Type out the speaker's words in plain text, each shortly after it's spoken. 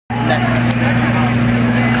I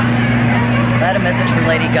had a message for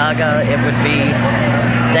Lady Gaga, it would be,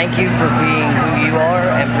 thank you for being who you are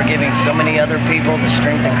and for giving so many other people the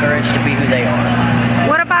strength and courage to be who they are.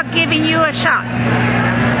 What about giving you a shot?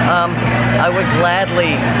 I would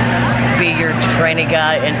gladly be your training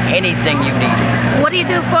guy in anything you need. What do you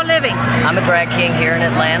do for a living? I'm a drag king here in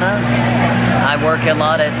Atlanta. I work a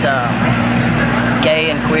lot at gay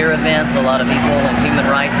and queer events, a lot of equal and human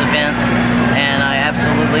rights events, and I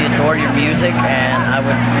absolutely adore your music, and I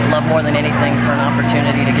would love more than anything for an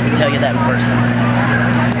opportunity to get to tell you that in person.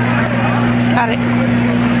 Got it.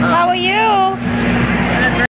 How are you?